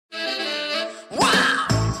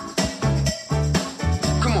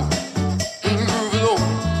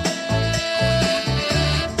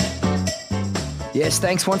Yes,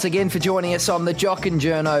 thanks once again for joining us on the Jock and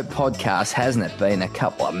Journo podcast. Hasn't it been a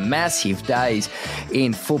couple of massive days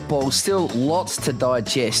in football? Still lots to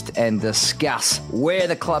digest and discuss where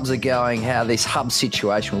the clubs are going, how this hub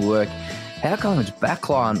situation will work, how Collingwood's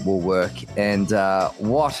backline will work, and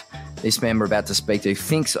what this man we're about to speak to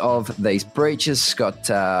thinks of these breaches. Scott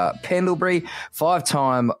Pendlebury,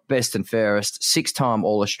 5-time best and fairest, 6-time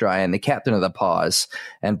All-Australian, the captain of the Pies,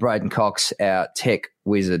 and Braden Cox, our tech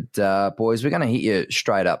wizard. Boys, we're going to hit you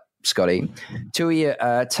straight up, Scotty. 2 of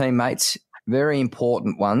your teammates, very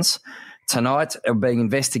important ones, tonight are being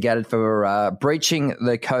investigated for breaching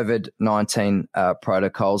the COVID-19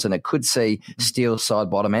 protocols, and it could see Steele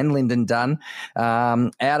Sidebottom and Lyndon Dunn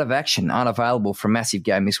out of action, unavailable for a massive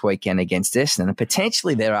game this weekend against Essendon, and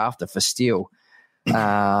potentially thereafter for Steele.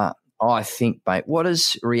 I think, mate, what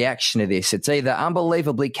is reaction to this? It's either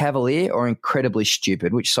unbelievably cavalier or incredibly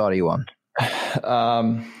stupid. Which side are you on?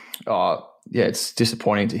 Yeah, it's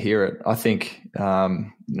disappointing to hear it. I think,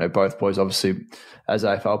 both boys, obviously, as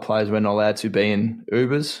AFL players, we're not allowed to be in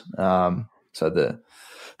Ubers. So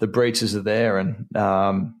the breaches are there. And,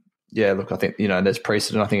 look, I think, there's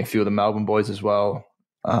precedent. I think a few of the Melbourne boys as well,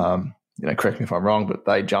 correct me if I'm wrong, but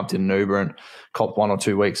they jumped in an Uber and copped 1 or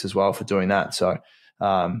 2 weeks as well for doing that. So,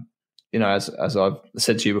 as I've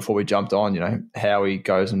said to you before we jumped on, Howie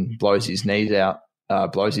goes and blows his knee out,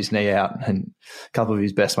 and a couple of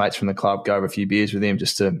his best mates from the club go over a few beers with him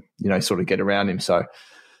just to, sort of get around him. So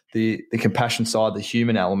the compassion side, the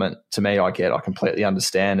human element, to me, I completely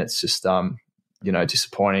understand. It's just,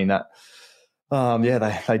 disappointing that,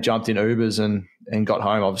 they jumped in Ubers and got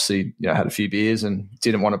home, obviously, had a few beers and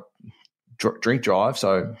didn't want to drink drive.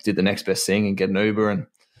 So did the next best thing and get an Uber. And,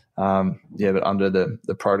 but under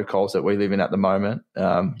the protocols that we live in at the moment,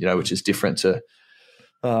 which is different to,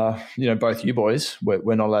 both you boys,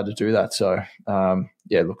 we're not allowed to do that. So,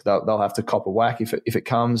 look, they'll have to cop a whack if it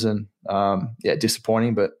comes, and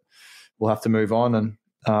disappointing, but we'll have to move on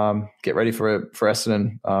and get ready for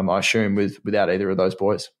Essendon, I assume, without either of those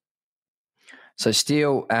boys. So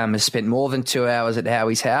Steele has spent more than 2 hours at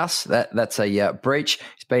Howie's house. That's a breach.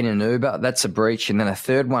 He's been in an Uber. That's a breach. And then a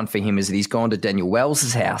third one for him is that he's gone to Daniel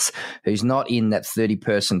Wells's house, who's not in that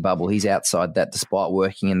 30-person bubble. He's outside that despite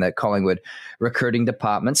working in the Collingwood recruiting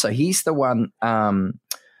department. So he's the one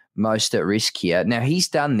most at risk here. Now, he's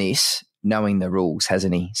done this knowing the rules,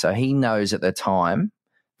 hasn't he? So he knows at the time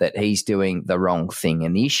that he's doing the wrong thing.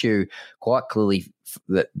 And the issue quite clearly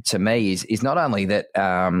that to me is not only that,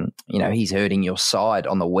 he's hurting your side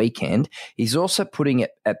on the weekend, he's also putting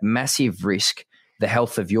it at massive risk the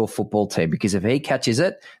health of your football team, because if he catches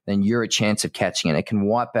it, then you're a chance of catching it. It can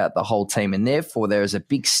wipe out the whole team. And therefore there is a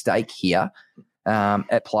big stake here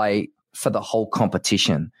at play for the whole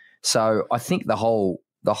competition. So I think the whole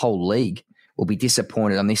league will be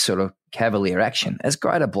disappointed on this sort of cavalier action. As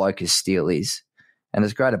great a bloke as Steele is, and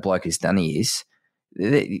as great a bloke as Dunny is,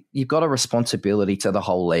 you've got a responsibility to the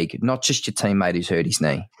whole league, not just your teammate who's hurt his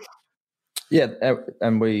knee. Yeah,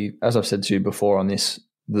 and we, as I've said to you before on this,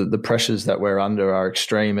 the pressures that we're under are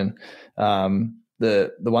extreme. And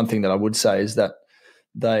the one thing that I would say is that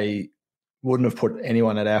they wouldn't have put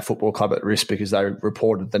anyone at our football club at risk, because they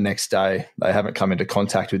reported the next day they haven't come into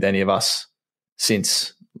contact with any of us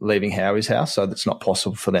since leaving Howie's house. So it's not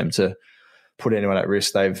possible for them to put anyone at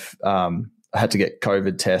risk. They've had to get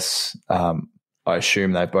COVID tests. I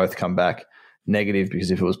assume they've both come back negative, because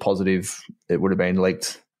if it was positive, it would have been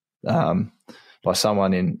leaked by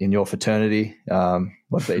someone in your fraternity.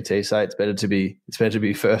 What BT say? It's better to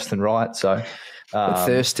be first than right. So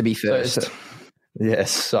first to be first.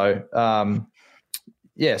 Yes. So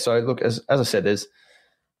So look, as I said, there's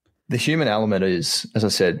the human element is, as I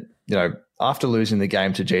said, after losing the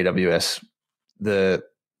game to GWS,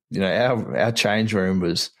 our change room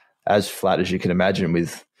was as flat as you can imagine,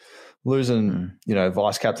 with losing,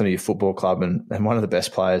 vice captain of your football club and one of the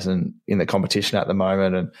best players in the competition at the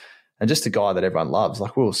moment, and just a guy that everyone loves.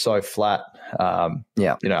 Like, we were so flat.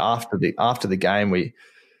 After the game, we,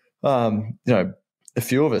 a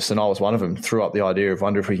few of us, and I was one of them, threw up the idea of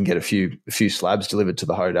wonder if we can get a few slabs delivered to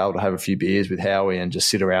the hotel to have a few beers with Howie and just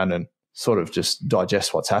sit around and sort of just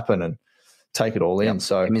digest what's happened and take it all in.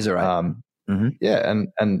 So, commiserate. And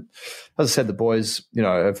as I said, the boys,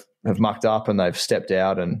 have mucked up and they've stepped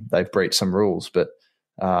out and they've breached some rules. But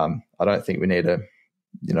I don't think we need to,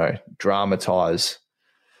 dramatise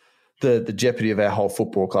the jeopardy of our whole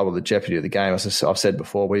football club or the jeopardy of the game. As I've said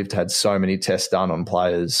before, we've had so many tests done on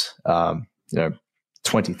players,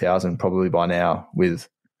 20,000 probably by now, with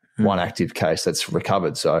one active case that's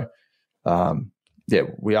recovered. So,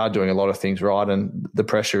 we are doing a lot of things right, and the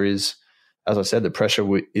pressure is as I said, the pressure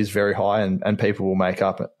is very high, and people will muck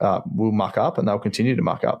up, and they'll continue to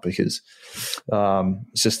muck up because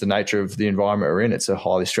it's just the nature of the environment we're in. It's a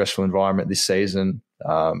highly stressful environment this season.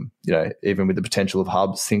 Even with the potential of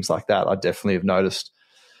hubs, things like that, I definitely have noticed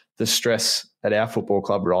the stress at our football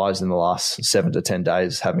club rise in the last 7 to 10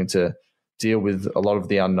 days, having to deal with a lot of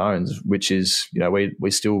the unknowns, which is,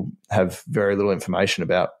 we still have very little information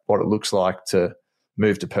about what it looks like to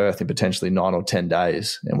move to Perth in potentially 9 or 10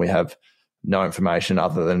 days, and we have no information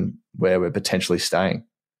other than where we're potentially staying.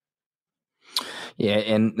 Yeah,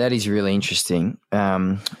 and that is really interesting.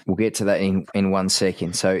 We'll get to that in 1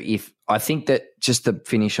 second. So I think that just to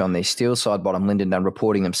finish on this, Steel side bottom, Lyndon Dunn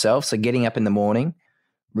reporting themselves. So getting up in the morning,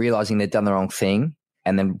 realising they've done the wrong thing,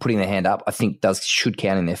 and then putting their hand up, I think should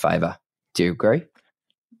count in their favour. Do you agree?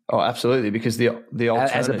 Oh, absolutely, because the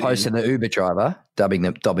alternative, as opposed to the Uber driver dobbing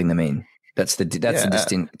them in. That's the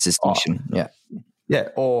distinction. Yeah,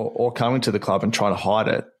 or coming to the club and trying to hide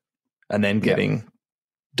it and then getting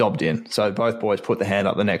dobbed in. So both boys put the hand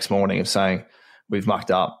up the next morning of saying, we've mucked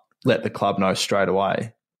up, let the club know straight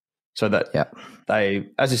away. So that they,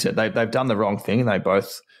 as you said, they've done the wrong thing, and they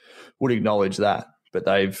both would acknowledge that. But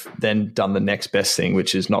they've then done the next best thing,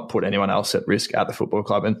 which is not put anyone else at risk at the football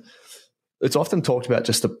club. And it's often talked about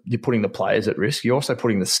just you're putting the players at risk. You're also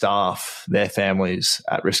putting the staff, their families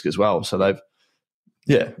at risk as well. So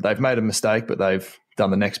they've made a mistake, but they've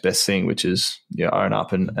done the next best thing, which is own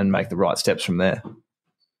up and make the right steps from there.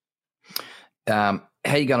 How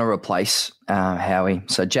are you going to replace Howie?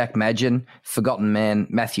 So Jack Madgen, forgotten man,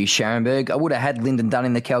 Matthew Scharenberg. I would have had Lyndon Dunn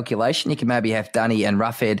in the calculation. You can maybe have Dunny and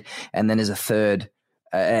Roughhead, and then as a third,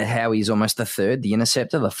 Howie's almost the third, the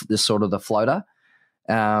interceptor, the sort of the floater.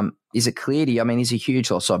 Is it clear to you? I mean, he's a huge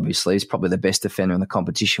loss, obviously. He's probably the best defender in the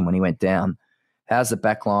competition when he went down. How's the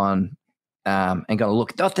back line and going to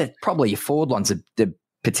look? Not that probably your forward line's the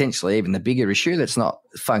potentially even the bigger issue that's not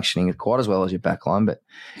functioning quite as well as your back line, but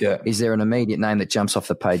is there an immediate name that jumps off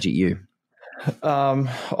the page at you?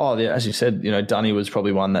 As you said, Dunny was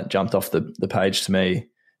probably one that jumped off the page to me.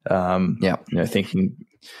 Thinking,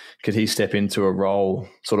 could he step into a role,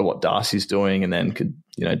 sort of what Darcy's doing, and then could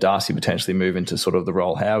Darcy potentially move into sort of the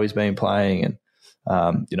role Howie's been playing, and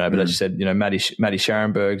but as you said, Matty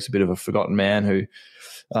Scharenberg's a bit of a forgotten man who,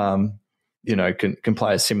 can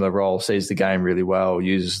play a similar role, sees the game really well,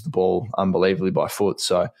 uses the ball unbelievably by foot.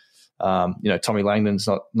 So, Tommy Langdon's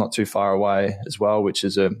not too far away as well, which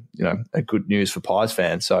is a good news for Pies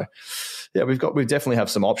fans. So, we definitely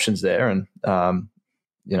have some options there, and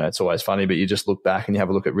it's always funny, but you just look back and you have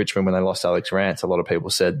a look at Richmond when they lost Alex Rance. A lot of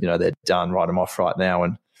people said, they're done, write them off right now,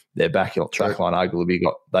 and their back line arguably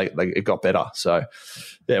it got better. So,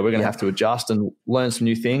 we're going to have to adjust and learn some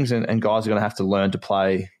new things, and guys are going to have to learn to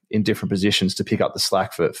play in different positions to pick up the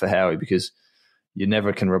slack for Howie, because you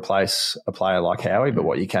never can replace a player like Howie, but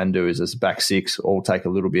what you can do is as back six all take a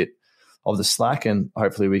little bit of the slack, and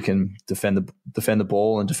hopefully we can defend the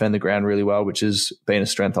ball and defend the ground really well, which has been a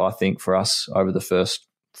strength, I think, for us over the first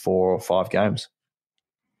 4 or 5 games.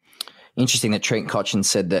 Interesting that Trent Cotchin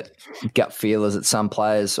said that gut feel is that some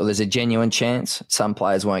players, or there's a genuine chance, some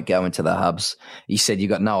players won't go into the hubs. He said you've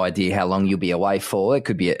got no idea how long you'll be away for. It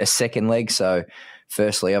could be a second leg. So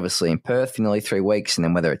firstly, obviously in Perth for nearly 3 weeks, and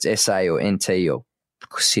then whether it's SA or NT or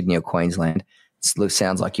Sydney or Queensland, it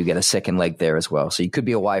sounds like you get a second leg there as well. So you could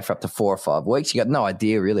be away for up to 4 or 5 weeks. You got no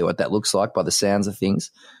idea really what that looks like by the sounds of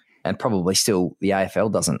things. And probably still the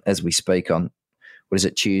AFL doesn't, as we speak on, what is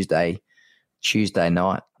it, Tuesday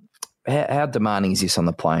night. How demanding is this on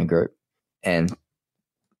the playing group? And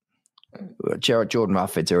Jordan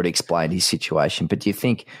Rufford's already explained his situation, but do you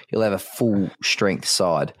think you'll have a full strength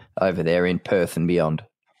side over there in Perth and beyond?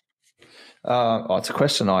 It's a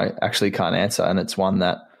question I actually can't answer, and it's one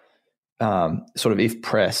that sort of, if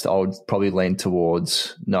pressed, I would probably lean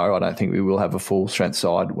towards no. I don't think we will have a full strength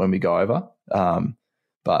side when we go over,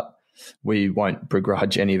 but we won't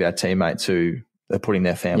begrudge any of our teammates who are putting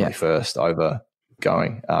their family first over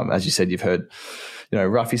going. As you said, you've heard,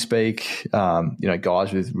 Ruffy speak,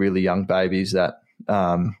 guys with really young babies that,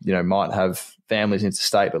 might have families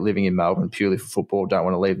interstate but living in Melbourne purely for football, don't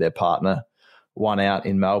want to leave their partner one out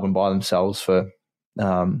in Melbourne by themselves for,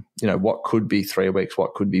 what could be 3 weeks,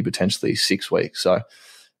 what could be potentially 6 weeks. So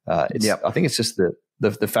I think it's just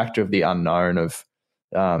the factor of the unknown of,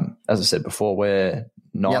 as I said before, we're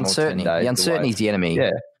 9 or 10 days The uncertainty is the enemy.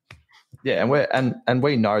 Yeah, and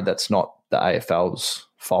we know that's not the AFL's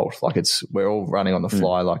fault. Like, we're all running on the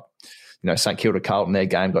fly. Like, St Kilda Carlton, their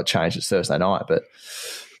game got changed. It's Thursday night, but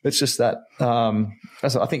it's just that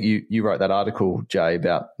I think you wrote that article, Jay,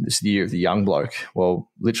 about this year of the young bloke. Well,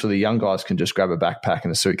 literally young guys can just grab a backpack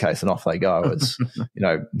and a suitcase and off they go. It's,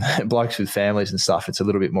 blokes with families and stuff, it's a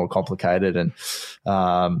little bit more complicated. And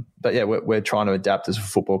but yeah, we're trying to adapt as a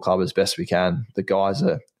football club as best we can. The guys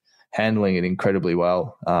are handling it incredibly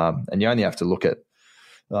well. And you only have to look at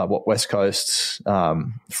what West Coast,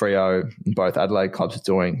 Freo, and both Adelaide clubs are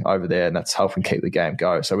doing over there, and that's helping keep the game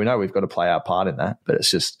go. So we know we've got to play our part in that, but it's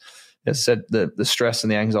just, as I said, the stress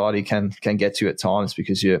and the anxiety can get to you at times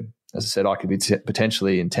because as I said, I could be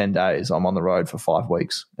potentially in 10 days, I'm on the road for 5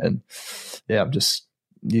 weeks. And yeah,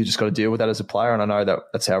 you just got to deal with that as a player. And I know that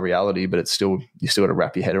that's our reality, but it's still, you still got to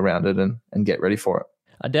wrap your head around it and get ready for it.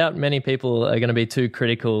 I doubt many people are going to be too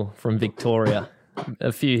critical from Victoria.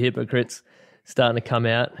 A few hypocrites starting to come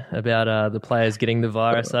out about the players getting the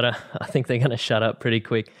virus. I think they're going to shut up pretty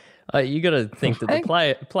quick. You got to think that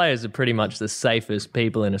the players are pretty much the safest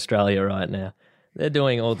people in Australia right now. They're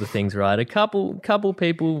doing all the things right. A couple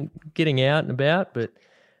people getting out and about, but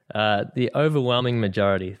the overwhelming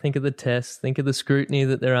majority. Think of the tests. Think of the scrutiny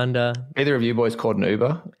that they're under. Either of you boys called an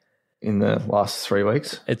Uber in the last 3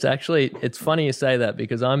 weeks? It's funny you say that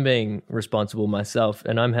because I'm being responsible myself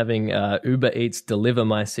and I'm having Uber Eats deliver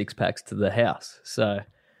my 6-packs to the house. So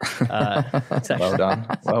it's actually,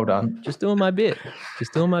 well done. Just doing my bit.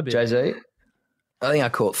 Jay-Z? I think I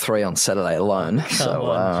caught 3 on Saturday alone. Come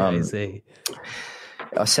on, Jay-Z.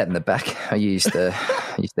 I sat in the back. I used the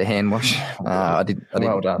hand wash. I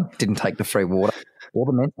didn't take the free water or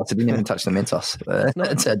the Mentos. I didn't even touch the Mentos.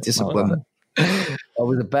 That's our discipline. I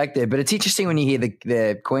was back there, but it's interesting when you hear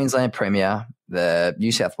the Queensland Premier, the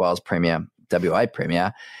New South Wales Premier, WA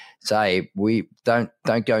Premier say we don't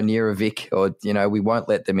go near a Vic, or we won't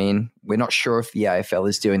let them in. We're not sure if the AFL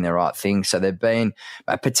is doing the right thing, so they've been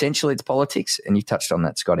potentially it's politics, and you touched on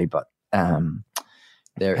that, Scotty. But the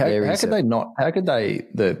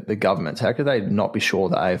governments, how could they not be sure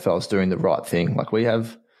the AFL is doing the right thing? Like, we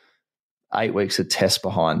have 8 weeks of tests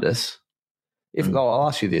behind us. I'll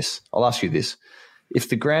ask you this. If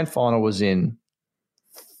the grand final was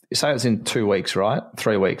say it's in 2 weeks, right?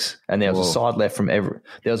 3 weeks, and there was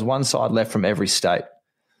one side left from every state,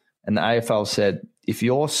 and the AFL said, if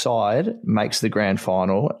your side makes the grand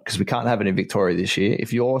final, because we can't have it in Victoria this year,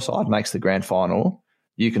 if your side makes the grand final,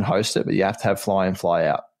 you can host it, but you have to have fly in, fly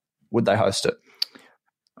out. Would they host it?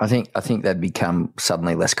 I think they'd become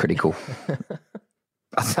suddenly less critical.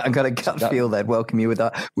 I got a gut feel they'd welcome you with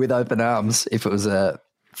open arms if it was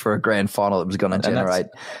for a grand final that was going to generate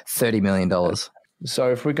 $30 million.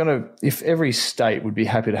 So if every state would be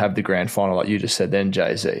happy to have the grand final, like you just said, then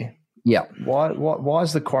Jay-Z. Yeah. Why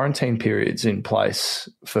is the quarantine periods in place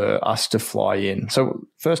for us to fly in? So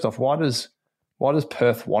first off, why does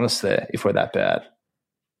Perth want us there if we're that bad?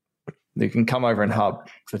 They can come over and hub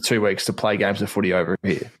for 2 weeks to play games of footy over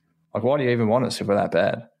here. Like, why do you even want us if we're that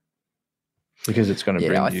bad? Because it's going to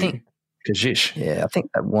bring you kajish. Yeah, I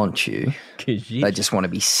think they want you. Kajish. They just want to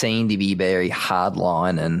be seen to be very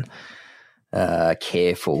hardline and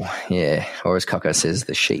careful. Yeah, or as Coco says,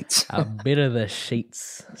 the sheets. A bit of the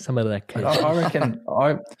sheets. Some of the kajish. I reckon,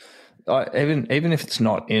 even if it's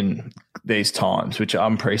not in these times, which are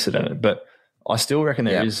unprecedented, but I still reckon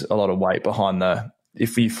there is a lot of weight behind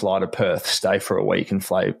if you fly to Perth, stay for a week and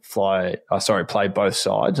play both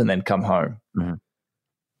sides and then come home. Mm-hmm.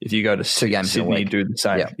 If you go to Sydney, do the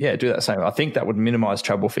same. Yeah, do that same. I think that would minimise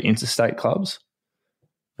trouble for interstate clubs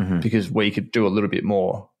because we could do a little bit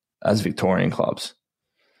more as Victorian clubs.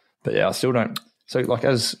 But yeah, I still don't. So, like,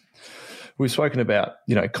 as we've spoken about,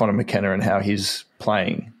 Connor McKenna and how he's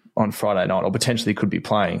playing on Friday night, or potentially could be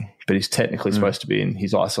playing, but he's technically supposed to be in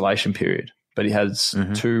his isolation period. But he has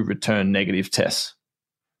 2 return negative tests.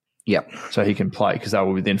 Yep. So he can play because they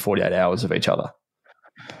were within 48 hours of each other.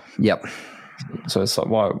 Yep. So it's like,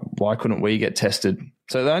 why couldn't we get tested?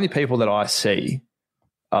 So the only people that I see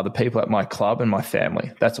are the people at my club and my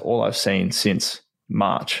family. That's all I've seen since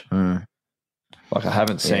March. Like, I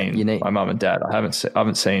haven't seen my mum and dad. I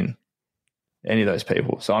haven't seen any of those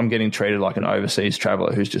people. So I'm getting treated like an overseas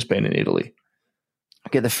traveller who's just been in Italy. I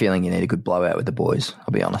get the feeling you need a good blowout with the boys,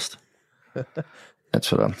 I'll be honest.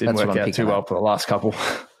 That's what I'm Didn't work out too well for the last couple.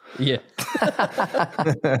 Yeah.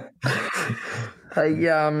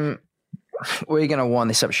 Hey, we're going to wind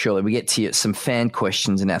this up shortly. We get to some fan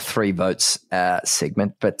questions in our 3 votes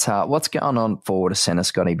segment. But what's going on forward to centre,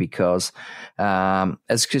 Scotty? Because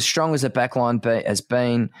as strong as the backline has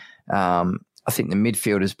been, I think the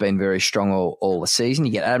midfield has been very strong all the season.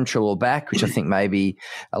 You get Adam Treloar back, which I think maybe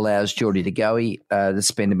allows Geordie De Goey to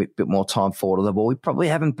spend a bit more time forward of the ball. We probably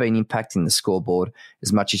haven't been impacting the scoreboard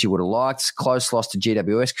as much as you would have liked. Close loss to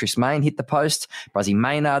GWS. Chris Mayne hit the post. Buzzy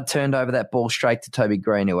Maynard turned over that ball straight to Toby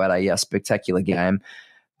Green, who had a spectacular game.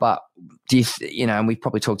 But, and we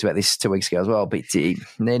probably talked about this 2 weeks ago as well, but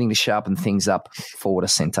needing to sharpen things up forward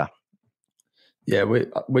of centre. Yeah, we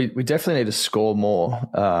definitely need to score more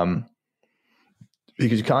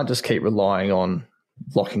because you can't just keep relying on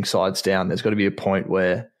locking sides down. There's got to be a point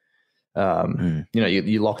where,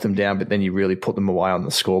 you lock them down, but then you really put them away on the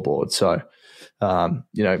scoreboard. So,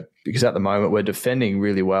 because at the moment we're defending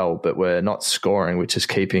really well, but we're not scoring, which is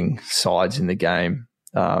keeping sides in the game.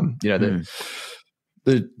 The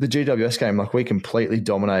GWS game, like we completely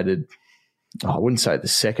dominated. I wouldn't say the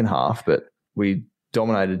second half, but we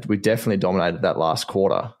definitely dominated that last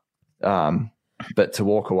quarter. But to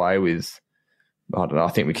walk away with, I don't know, I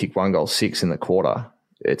think we kicked 1-6 in the quarter.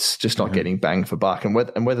 It's just not getting bang for buck. And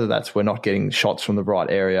whether that's we're not getting shots from the right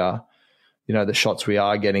area, the shots we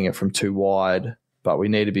are getting are from too wide, but we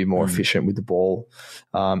need to be more efficient with the ball.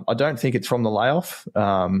 I don't think it's from the layoff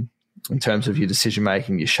in terms of your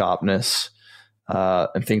decision-making, your sharpness,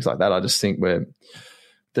 and things like that. I just think we're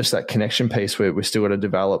just that connection piece we're still got to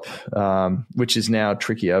develop, which is now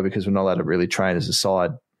trickier because we're not allowed to really train as a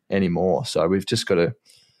side anymore. So we've just got to.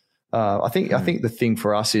 I think the thing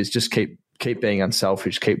for us is just keep being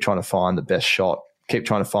unselfish, keep trying to find the best shot, keep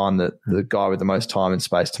trying to find the guy with the most time and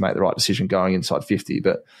space to make the right decision going inside 50.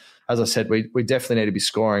 But as I said, we definitely need to be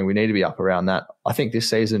scoring. We need to be up around that. I think this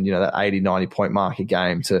season, that 80, 90 point mark a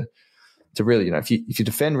game to really, if you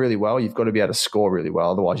defend really well, you've got to be able to score really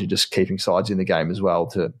well. Otherwise, you're just keeping sides in the game as well.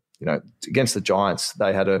 Against the Giants,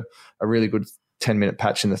 they had a really good 10-minute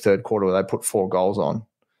patch in the third quarter where they put 4 goals on.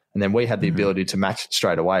 And then we had the ability to match it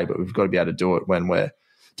straight away, but we've got to be able to do it when we're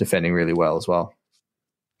defending really well as well.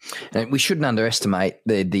 And we shouldn't underestimate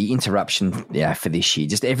the interruption for this year.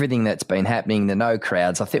 Just everything that's been happening, the no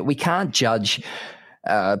crowds. I think we can't judge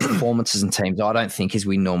performances and teams, I don't think, as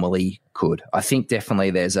we normally could. I think definitely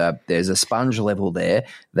there's a sponge level there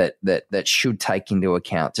that should take into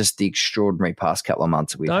account just the extraordinary past couple of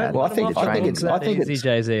months we've had. Well, I think it's easy,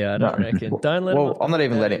 Jay-Z. I don't reckon. Don't let. Well,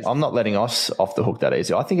 I'm not letting us off the hook that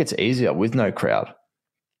easy. I think it's easier with no crowd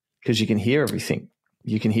because you can hear everything.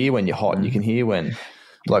 You can hear when you're hot. You can hear when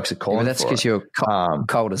blokes are calling. Yeah, that's because you're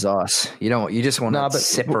cold as ice. You just want to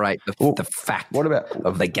separate the fact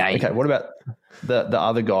of the game. Okay, what about the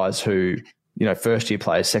other guys who, first year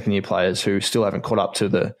players, second year players who still haven't caught up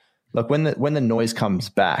to when the noise comes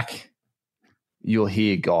back, you'll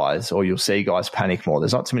hear guys or you'll see guys panic more.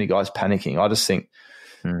 There's not too many guys panicking. I just think,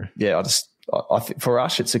 I think for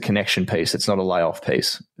us it's a connection piece. It's not a layoff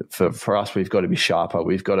piece. For us, we've got to be sharper.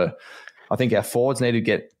 I think our forwards need to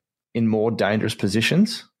get in more dangerous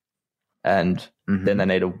positions, and then they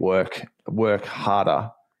need to work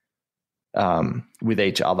harder with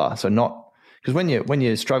each other. So not because when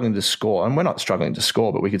you're struggling to score, and we're not struggling to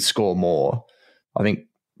score, but we could score more. I think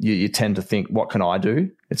you tend to think, what can I do?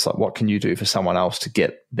 It's like, what can you do for someone else to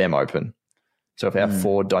get them open? So if our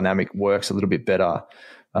forward dynamic works a little bit better,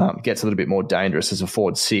 gets a little bit more dangerous as a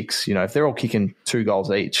forward 6, if they're all kicking 2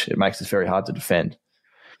 goals each, it makes it very hard to defend.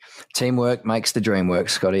 Teamwork makes the dream work,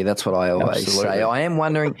 Scotty. That's what I always say. I am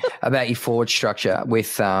wondering about your forward structure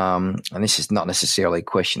with, and this is not necessarily a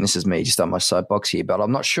question. This is me just on my soapbox here, but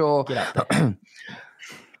I'm not sure.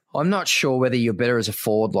 I'm not sure whether you're better as a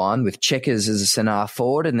forward line with Checkers as a centre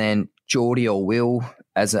forward, and then Geordie or Will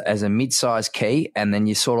as a mid-sized key, and then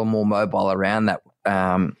you're sort of more mobile around that.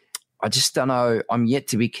 I just don't know. I'm yet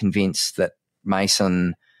to be convinced that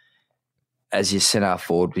Mason, as your centre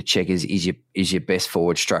forward with Checkers, is your best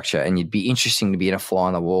forward structure, and you'd be interesting to be in a fly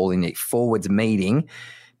on the wall in the forwards meeting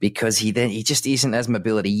because he just isn't as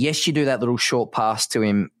mobility. Yes, you do that little short pass to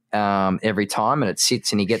him every time and it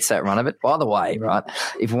sits and he gets that run of it. By the way, right,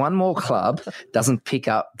 if one more club doesn't pick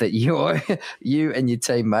up that you and your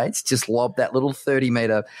teammates just lob that little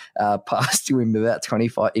 30-metre pass to him about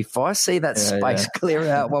 25, if I see that space clear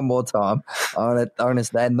out one more time,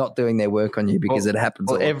 they're not doing their work on you because it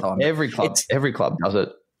happens all the time. Every club does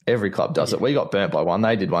it. Every club does it. We got burnt by one.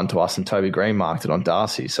 They did one to us and Toby Green marked it on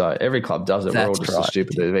Darcy. So every club does it. We're all just so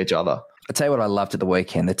stupid with each other. I'll tell you what I loved at the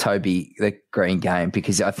weekend, the Green game,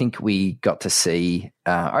 because I think we got to see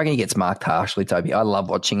I reckon he gets marked harshly, Toby. I love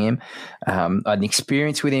watching him. I had an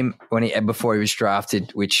experience with him before he was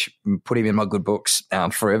drafted, which put him in my good books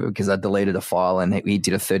forever because I deleted a file and he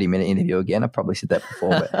did a 30-minute interview again. I probably said that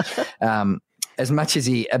before. But as much as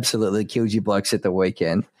he absolutely killed you blokes at the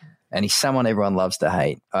weekend, and he's someone everyone loves to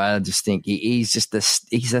hate. I just think he's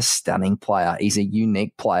a stunning player. He's a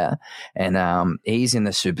unique player, and he's in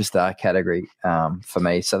the superstar category for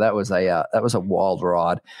me. So that was a wild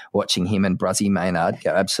ride watching him and Bruzzy Maynard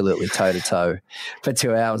go absolutely toe to toe for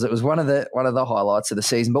 2 hours. It was one of the highlights of the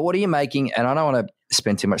season. But what are you making? And I don't want to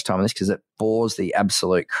spend too much time on this because it bores the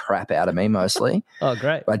absolute crap out of me mostly. Oh,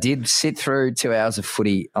 great. I did sit through 2 hours of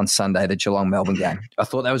footy on Sunday, the Geelong-Melbourne game. I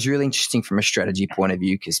thought that was really interesting from a strategy point of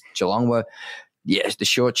view because Geelong were, the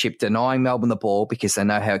short chip, denying Melbourne the ball because they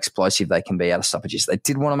know how explosive they can be out of stoppages. They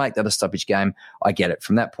did want to make that a stoppage game. I get it.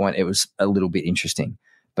 From that point, it was a little bit interesting.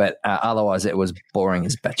 But otherwise, it was boring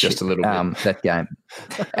as batshit. Just a little bit. That game.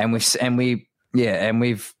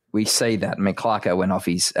 We see that. I mean, Clarko went off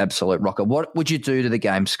his absolute rocker. What would you do to the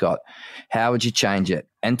game, Scott? How would you change it?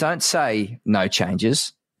 And don't say no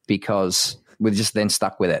changes because we're just then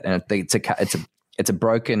stuck with it. And it's a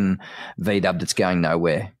broken V-dub that's going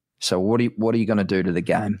nowhere. So what are you going to do to the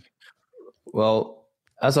game? Well,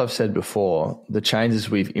 as I've said before, the changes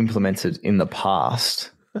we've implemented in the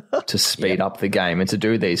past to speed up the game and to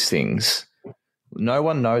do these things, no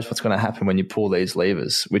one knows what's going to happen when you pull these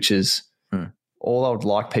levers, which is all I would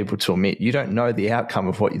like people to admit. You don't know the outcome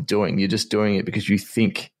of what you're doing. You're just doing it because you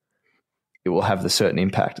think it will have the certain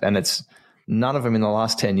impact. And it's none of them in the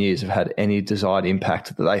last 10 years have had any desired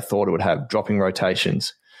impact that they thought it would have. Dropping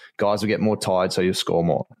rotations. Guys will get more tired, so you'll score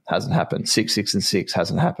more. Hasn't happened. 6, 6, and 6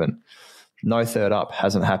 hasn't happened. No third up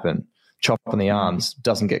hasn't happened. Chop on the arms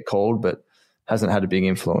doesn't get called, but hasn't had a big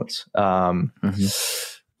influence. Dragging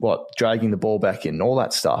the ball back in, all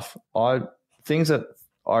that stuff. Things that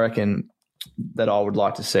I reckon that I would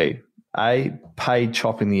like to see. Paid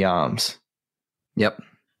chopping the arms. Yep.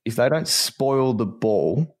 If they don't spoil the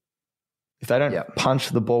ball, if they don't punch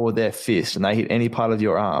the ball with their fist and they hit any part of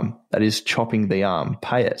your arm, that is chopping the arm.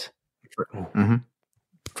 Pay it. Mm-hmm.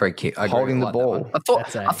 Free kick. Holding the ball. I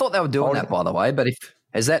thought they were doing that, by the way, but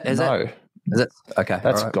is that okay?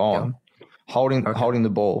 That's gone. Holding the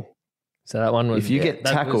ball. So that one was if you get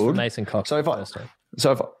tackled. Mason Cox. So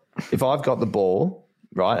if I've got the ball,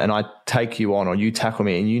 right, and I take you on or you tackle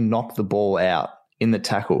me and you knock the ball out in the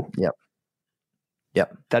tackle.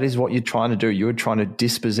 Yep. That is what you're trying to do. You're trying to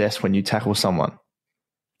dispossess when you tackle someone.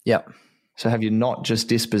 Yep. So have you not just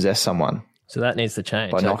dispossessed someone? So that needs to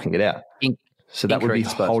change. By knocking it out. So that would be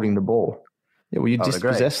holding the ball. Yeah, well, you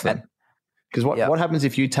dispossess them. Because what happens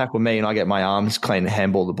if you tackle me and I get my arms clean and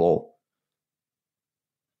handball the ball?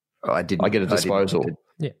 Oh, I didn't. I get a disposal.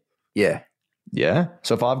 Yeah. Yeah.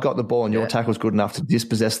 So if I've got the ball and your tackle's good enough to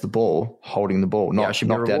dispossess the ball, holding the ball, not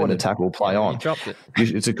knocked out in the tackle, play on. You dropped it.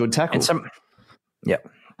 It's a good tackle.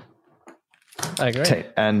 I agree.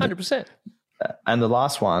 And 100%. And the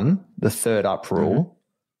last one, the third up rule,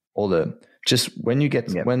 or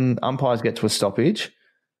when umpires get to a stoppage,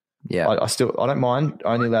 I don't mind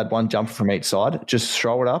only allowed one jumper from each side. Just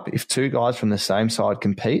throw it up. If two guys from the same side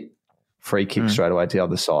compete, free kick straight away to the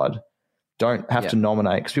other side. Don't have to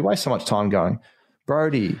nominate because we waste so much time going,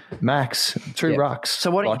 Brody, Max, two rucks.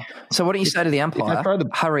 So what do you say to the umpire?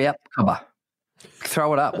 Hurry up, Cobber.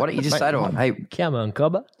 Throw it up. Why don't you just say to him, hey, come on,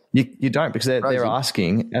 Cobber? You don't because they're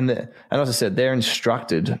asking, and as I said, they're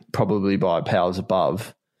instructed probably by powers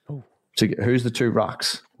above to get, who's the two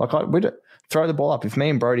rucks. We don't throw the ball up. If me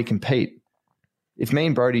and Brody compete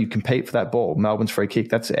for that ball, Melbourne's free kick,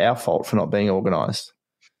 that's our fault for not being organised.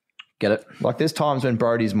 Get it? Like there's times when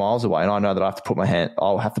Brody's miles away and I know that I'll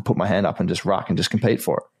have to put my hand up and just ruck and just compete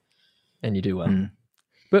for it. And you do well.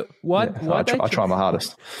 But why I try my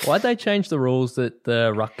hardest. Why'd they change the rules that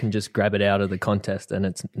the ruck can just grab it out of the contest and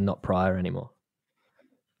it's not prior anymore?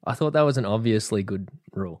 I thought that was an obviously good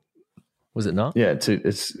rule. Was it not? Yeah,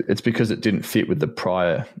 it's because it didn't fit with the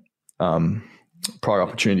prior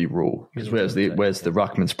opportunity rule. Because where's the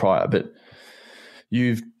ruckman's prior? But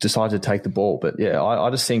you've decided to take the ball. But yeah, I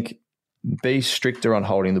just think be stricter on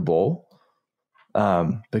holding the ball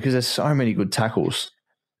because there's so many good tackles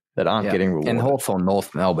that aren't getting rewarded. And Hawthorn,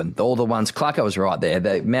 North Melbourne, all the ones, Clarko was right there.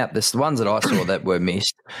 The ones that I saw that were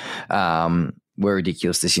missed were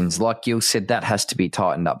ridiculous decisions. Like Gil said, that has to be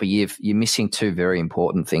tightened up. But you're missing two very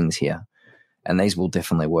important things here, and these will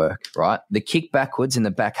definitely work, right? The kick backwards in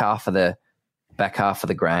the back half of the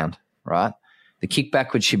ground, right? The kick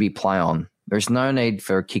backwards should be play on. There's no need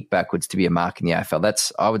for a kick backwards to be a mark in the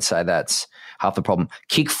AFL. I would say that's half the problem.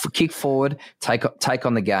 Kick forward, take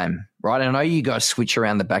on the game, right? And I know you guys switch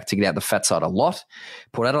around the back to get out the fat side a lot.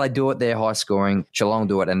 Port Adelaide do it, they're high scoring. Geelong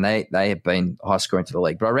do it, and they have been high scoring to the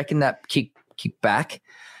league. But I reckon that kick back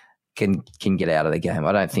can get out of the game.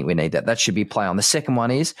 I don't think we need that. That should be play on. The second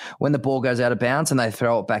one is when the ball goes out of bounds and they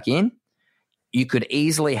throw it back in, you could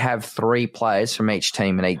easily have 3 players from each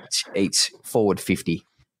team and each forward 50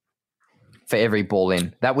 for every ball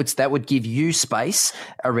in. That would give you space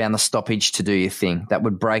around the stoppage to do your thing. That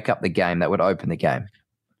would break up the game. That would open the game.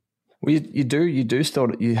 Well,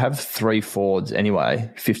 you have 3 forwards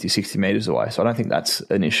anyway, 50, 60 metres away. So I don't think that's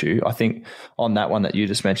an issue. I think on that one that you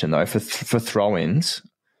just mentioned, though, for throw-ins,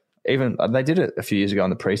 even they did it a few years ago in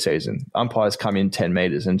the preseason. Umpires come in 10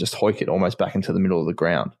 metres and just hoik it almost back into the middle of the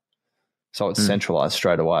ground. So it's centralised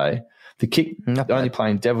straight away. The kick, only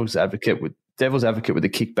playing devil's advocate with the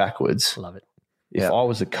kick backwards. Love it. If I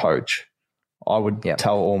was a coach, I would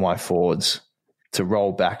tell all my forwards to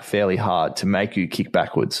roll back fairly hard to make you kick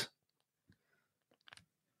backwards.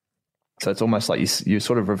 So it's almost like you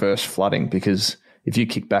sort of reverse flooding, because if you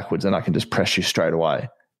kick backwards, then I can just press you straight away.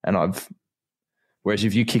 Whereas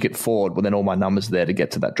if you kick it forward, well, then all my numbers are there to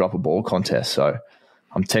get to that drop a ball contest. So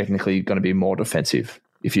I'm technically going to be more defensive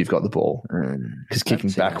if you've got the ball, because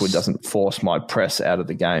kicking backward doesn't force my press out of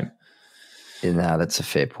the game. Yeah, no, that's a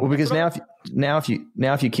fair point. Well, because now if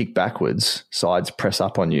you kick backwards, sides press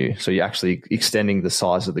up on you, so you're actually extending the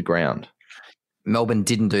size of the ground. Melbourne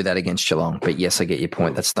didn't do that against Geelong, but yes, I get your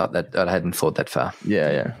point. That's not that. I hadn't thought that far.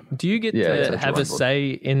 Yeah. Do you get to have a say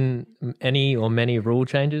in any or many rule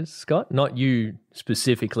changes, Scott? Not you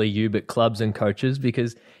specifically, but clubs and coaches,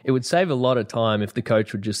 because it would save a lot of time if the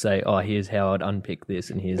coach would just say, "Oh, here's how I'd unpick this,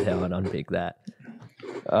 and here's how I'd unpick that."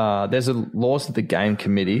 There's a laws of the game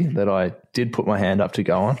committee that I did put my hand up to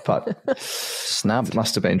go on, but snubbed.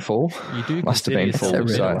 Must have been full. You do must have been full.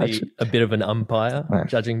 So a bit of an umpire,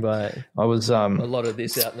 judging by I was a lot of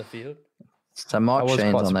this out in the field. So Mike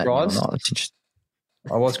Sheen's on that.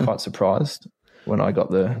 I was quite surprised when I got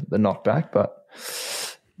the knockback, but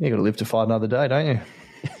you got to live to fight another day, don't you?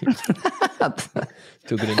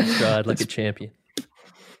 Took it in stride like a champion.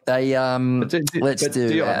 Do you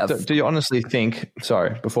honestly think?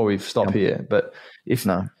 Sorry, before we stop here, but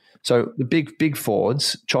so the big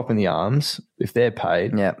forwards chopping the arms, if they're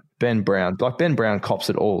paid, Ben Brown cops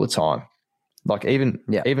it all the time. Like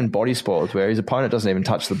even body spoils where his opponent doesn't even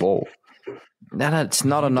touch the ball. No, it's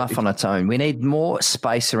not enough on its own. We need more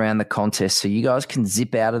space around the contest so you guys can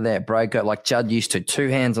zip out of there, break it like Judd used to. 2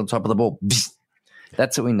 hands on top of the ball.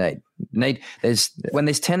 That's what we need. When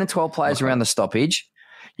there's 10 and 12 players around the stoppage,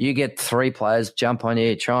 you get 3 players jump on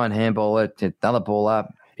you, try and handball it, another ball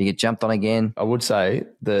up, you get jumped on again. I would say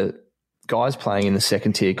the guys playing in the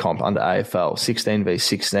second tier comp under AFL, 16 v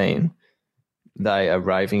 16, they are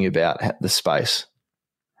raving about the space.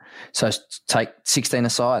 So take 16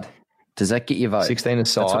 aside. Does that get your vote? 16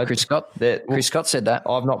 aside. That's what Chris Scott said that.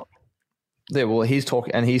 I've not. Yeah, well, he's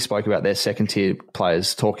talking, and he spoke about their second tier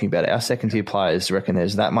players talking about it. Our second tier players reckon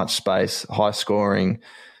there's that much space, high scoring.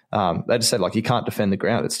 They just said, you can't defend the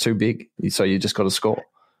ground. It's too big. So you just got to score.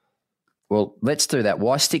 Well, let's do that.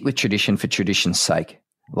 Why stick with tradition for tradition's sake?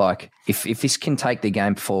 If this can take the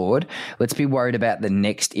game forward, let's be worried about the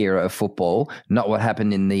next era of football, not what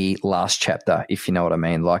happened in the last chapter, if you know what I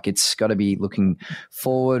mean. It's got to be looking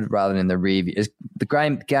forward rather than the rear view.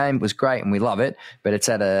 The game was great and we love it, but it's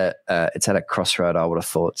at a crossroad, I would have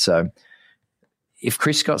thought. So if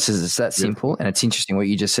Chris Scott says it's that simple, and it's interesting what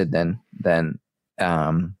you just said, then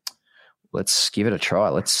let's give it a try.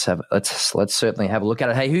 Let's certainly have a look at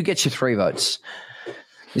it. Hey, who gets your 3 votes?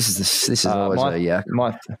 This is always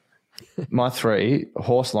my 3: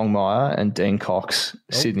 Horst Longmire and Dean Cox,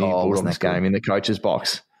 Sydney Bulldogs game in the coach's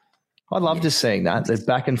box. I'd love just seeing that. They're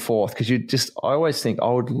back and forth because I always think I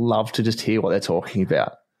would love to just hear what they're talking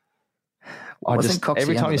about.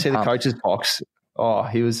 Every time you see the coach's box,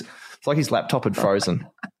 it's like his laptop had frozen.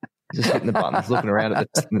 Just hitting the buttons, looking around at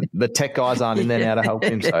the tech guys aren't in there now to help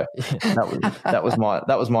him. So that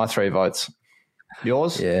was my 3 votes.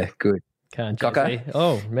 Yours? Yeah, good. Can't judge me.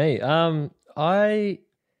 Oh, me. I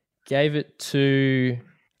gave it to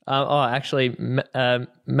Matt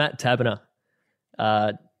Taberner.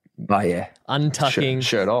 Untucking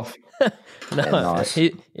shirt off. No, nice.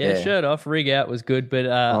 Shirt off, rig out was good, but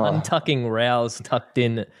untucking Rowe's tucked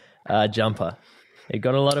in jumper. It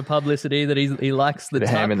got a lot of publicity that he likes the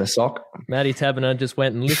ham in the sock. Matty Taberner just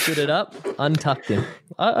went and lifted it up, untucked him.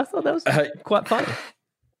 I thought that was quite funny.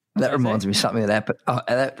 That reminds me of something that happened.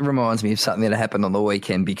 That reminds me of something that happened on the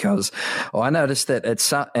weekend because I noticed that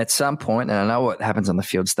at some point, and I know what happens on the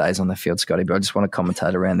field stays on the field, Scotty, but I just want to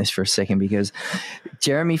commentate around this for a second because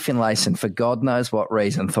Jeremy Finlayson, for God knows what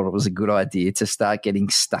reason, thought it was a good idea to start getting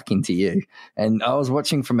stuck into you. And I was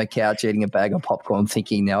watching from a couch eating a bag of popcorn,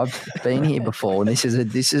 thinking, "Now I've been here before, and this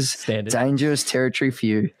is dangerous territory for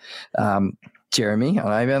you." Jeremy,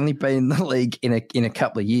 I've only been in the league in a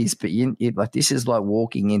couple of years, but you this is like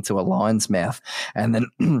walking into a lion's mouth. And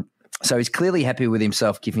then So he's clearly happy with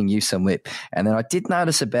himself giving you some lip. And then I did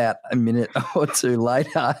notice about a minute or two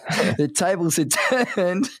later, the tables had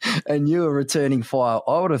turned and you were returning fire.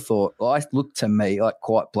 I would have thought, I looked to me like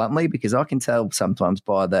quite bluntly, because I can tell sometimes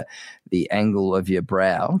by the angle of your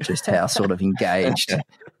brow just how sort of engaged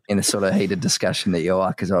in a sort of heated discussion that you are,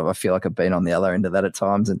 because I feel like I've been on the other end of that at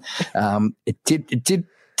times. And it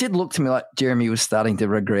did look to me like Jeremy was starting to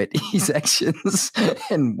regret his actions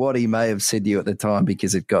and what he may have said to you at the time,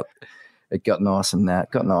 because it got nice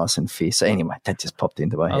and fierce. So anyway, that just popped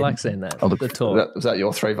into my head. I like seeing that. The talk. Was that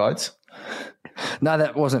your 3 votes? No,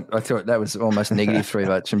 that wasn't. I thought that was almost negative 3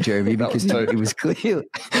 votes from Jeremy, because he was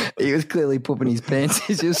clearly pooping his pants.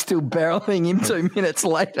 He's just still barreling him 2 minutes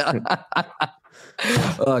later.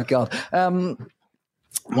 Oh God.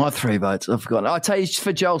 My 3 votes, I've forgotten. I'll tell you, it's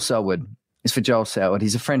for Joel Selwood. It's for Joel Selwood.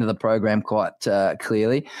 He's a friend of the program quite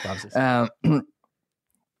clearly. Over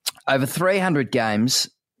 300 games,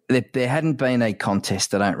 there hadn't been a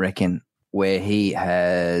contest, I don't reckon, where he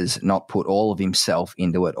has not put all of himself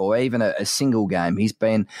into it, or even a single game. He's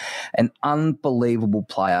been an unbelievable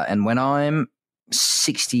player. And when I'm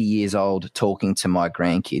 60 years old talking to my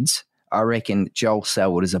grandkids, I reckon Joel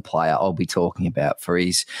Selwood is a player I'll be talking about for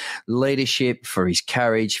his leadership, for his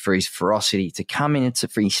courage, for his ferocity to come in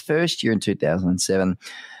for his first year in 2007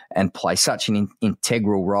 and play such an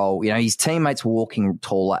integral role. You know, his teammates were walking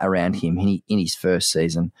taller around him in his first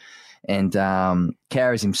season, and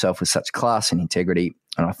carries himself with such class and integrity.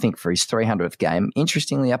 And I think for his 300th game,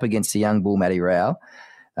 interestingly up against the young bull Matty Rowell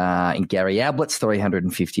in Gary Ablett's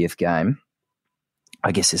 350th game,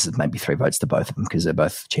 I guess this is maybe 3 votes to both of them because they're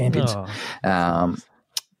both champions. But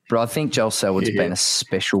I think Joel Selwood's been a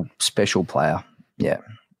special player. Yeah.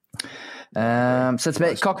 So it's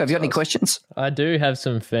about Cock. Have you got any questions? I do have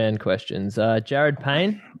some fan questions. Jared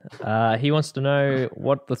Payne, he wants to know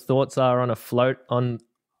what the thoughts are on the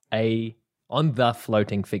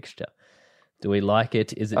floating fixture. Do we like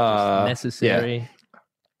it? Is it just necessary? Yeah.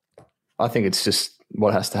 I think it's just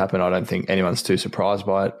what has to happen. I don't think anyone's too surprised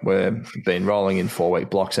by it. We've been rolling in 4-week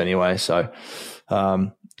blocks anyway. So,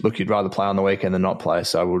 look, you'd rather play on the weekend than not play.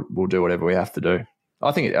 So we'll do whatever we have to do.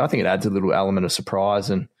 I think it adds a little element of surprise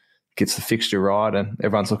and gets the fixture right, and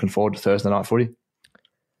everyone's looking forward to Thursday night footy.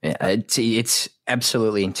 Yeah, it's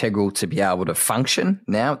absolutely integral to be able to function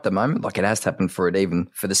now at the moment. Like, it has to happen for it, even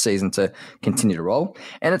for the season to continue to roll.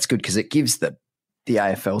 And it's good because it gives the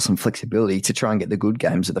AFL some flexibility to try and get the good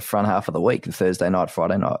games at the front half of the week, the Thursday night,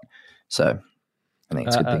 Friday night. So I think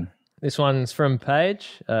it's a good thing. This one's from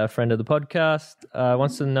Paige, a friend of the podcast,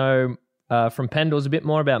 wants to know from Pendles a bit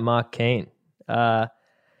more about Mark Keane.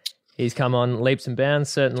 He's come on leaps and bounds,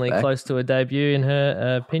 certainly close to a debut in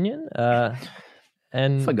her opinion.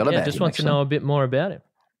 And just wants to know a bit more about him.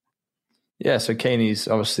 Yeah, so Keane is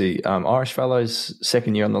obviously Irish fellows,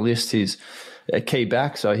 second year on the list. He's a key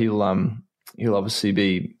back, so he'll obviously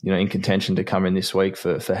be in contention to come in this week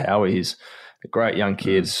for Howie. He's a great young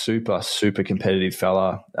kid, super competitive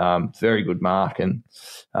fella, very good mark, and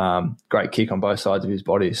great kick on both sides of his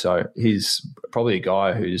body. So he's probably a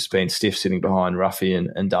guy who's been stiff sitting behind Ruffy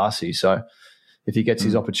and Darcy. So if he gets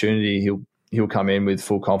his opportunity, he'll come in with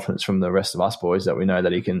full confidence from the rest of us boys that we know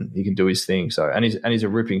that he can do his thing. So and he's a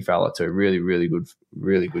ripping fella too, really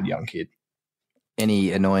good young kid.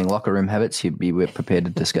 Any annoying locker room habits you'd be prepared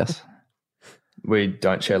to discuss? We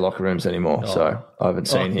don't share locker rooms anymore, so I haven't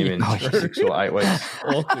seen him in 6 or 8 weeks.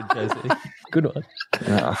 Awkward, Jesse. Good one.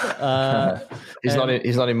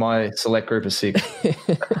 He's not in my select group of 6.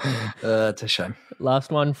 It's a shame.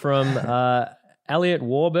 Last one from Elliot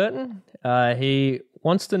Warburton. He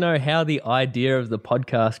wants to know how the idea of the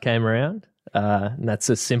podcast came around. And that's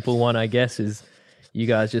a simple one, I guess, is you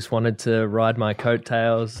guys just wanted to ride my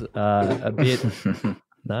coattails a bit.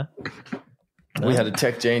 No? We had a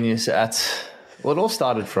tech genius well, it all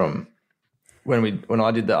started from when I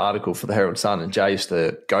did the article for the Herald Sun, and Jay used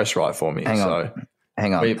to ghostwrite for me. Hang on.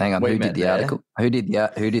 Who did the article? Who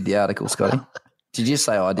did the article, Scotty? Did you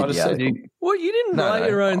say I did the article? Well, you didn't write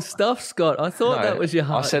your own stuff, Scott. I thought that was your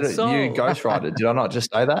heart. I said it. You ghostwrote. Did I not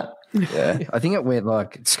just say that? Yeah. I think it went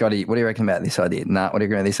like, Scotty, what do you reckon about this idea? Nah, what do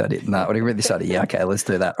you reckon about this idea? Nah, what do you reckon about this idea? Yeah, okay, let's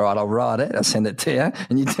do that. All right, I'll write it. I'll send it to you,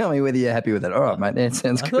 and you tell me whether you're happy with it. All right, mate, that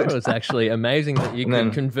sounds good. I thought it was actually amazing that you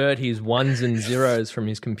could convert his ones and zeros from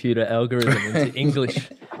his computer algorithm into English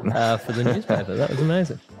for the newspaper. That was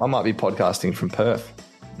amazing. I might be podcasting from Perth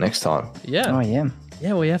next time. Yeah. Oh, yeah.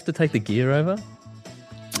 Yeah, well, you have to take the gear over.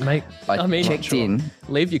 Mate, I mean, checked in.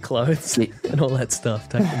 Leave your clothes and all that stuff.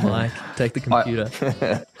 Take the mic, take the computer.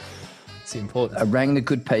 It's important. I rang the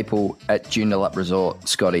good people at Joondalup Resort,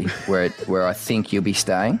 Scotty, where I think you'll be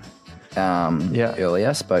staying, earlier.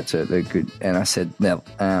 I spoke to the good, and I said, now,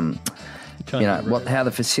 how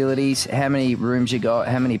the facilities, how many rooms you got,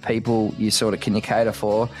 how many people you can you cater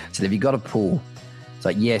for? I said, have you got a pool? It's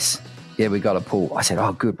like, yes. Yeah, we got a pool. I said,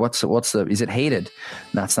 oh, good. What's the? Is it heated?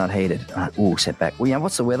 No, it's not heated. Set back. Well,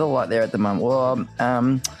 what's the weather like there at the moment?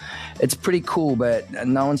 Well, it's pretty cool, but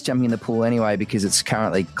no one's jumping in the pool anyway because it's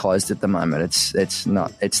currently closed at the moment. It's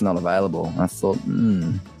not available. I thought,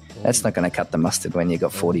 that's not going to cut the mustard when you've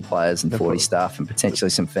got 40 players and 40 staff and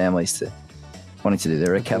potentially some families wanting to do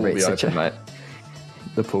their recovery. The pool will be open, mate.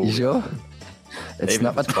 The pool. You sure? It's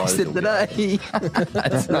not what they said today.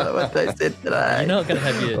 It's not what they said today. You're not going to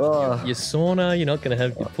have your sauna. You're not going to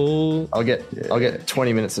have your pool. I'll get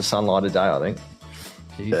 20 minutes of sunlight a day, I think.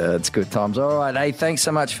 It's good times. All right. Hey, thanks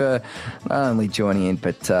so much for not only joining in,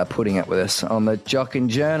 but putting up with us on the Jock and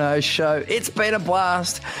Journo show. It's been a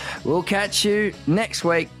blast. We'll catch you next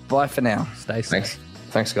week. Bye for now. Stay safe.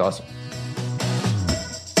 Thanks, guys.